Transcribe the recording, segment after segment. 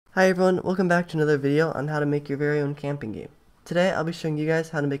Hi everyone, welcome back to another video on how to make your very own camping game. Today I'll be showing you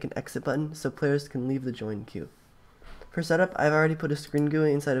guys how to make an exit button so players can leave the join queue. For setup, I've already put a screen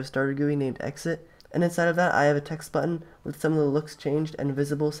GUI inside of starter GUI named exit, and inside of that I have a text button with some of the looks changed and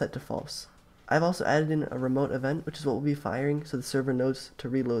visible set to false. I've also added in a remote event, which is what we'll be firing so the server knows to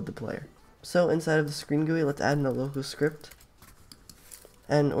reload the player. So inside of the screen GUI, let's add in a local script,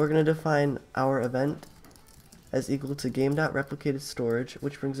 and we're going to define our event as equal to game.replicated storage,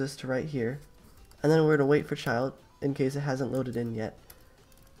 which brings us to right here, and then we're going to wait for child in case it hasn't loaded in yet,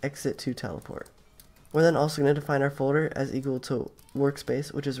 exit to teleport. We're then also going to define our folder as equal to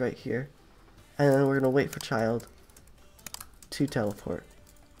workspace, which is right here, and then we're going to wait for child to teleport.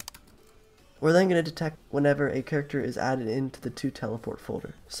 We're then going to detect whenever a character is added into the to teleport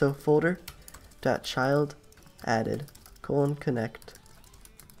folder. So folder.child added :connect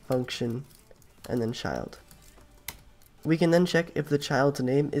function and then child. We can then check if the child's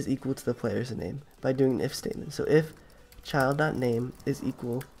name is equal to the player's name by doing an if statement. So if child.name is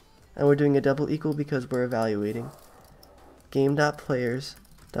equal, and we're doing a double equal because we're evaluating,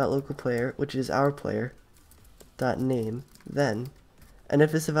 game.players.localPlayer, which is our player, .name, then, and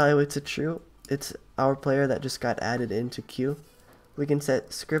if this evaluates it true, it's our player that just got added into queue, we can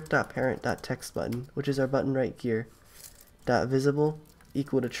set script.parent.textButton, which is our button right here, .visible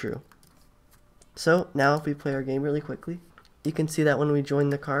equal to true. So now if we play our game really quickly, you can see that when we join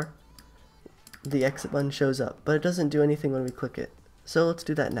the car, the exit button shows up, but it doesn't do anything when we click it. So let's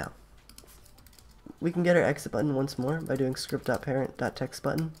do that now. We can get our exit button once more by doing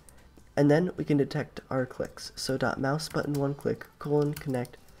script.parent.textButton, and then we can detect our clicks. So .mouse button one click,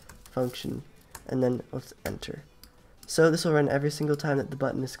 :connect function, and then let's enter. So this will run every single time that the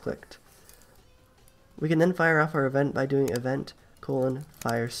button is clicked. We can then fire off our event by doing event: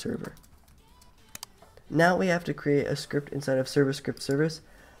 fire server. Now we have to create a script inside of server script service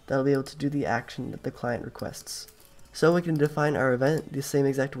that'll be able to do the action that the client requests. So we can define our event the same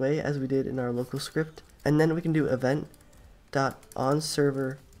exact way as we did in our local script, and then we can do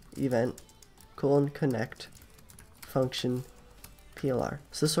event.onServer event: :connect function PLR.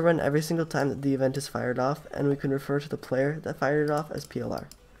 So this will run every single time that the event is fired off, and we can refer to the player that fired it off as PLR.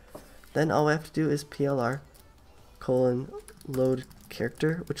 Then all we have to do is PLR: load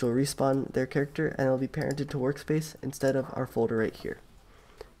character, which will respawn their character, and it'll be parented to workspace instead of our folder right here.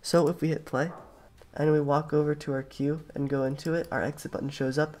 So if we hit play and we walk over to our queue and go into it, our exit button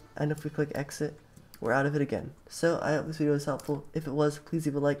shows up, and if we click exit, we're out of it again. So I hope this video was helpful. If it was, please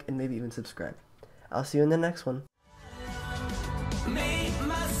leave a like and maybe even subscribe. I'll see you in the next one.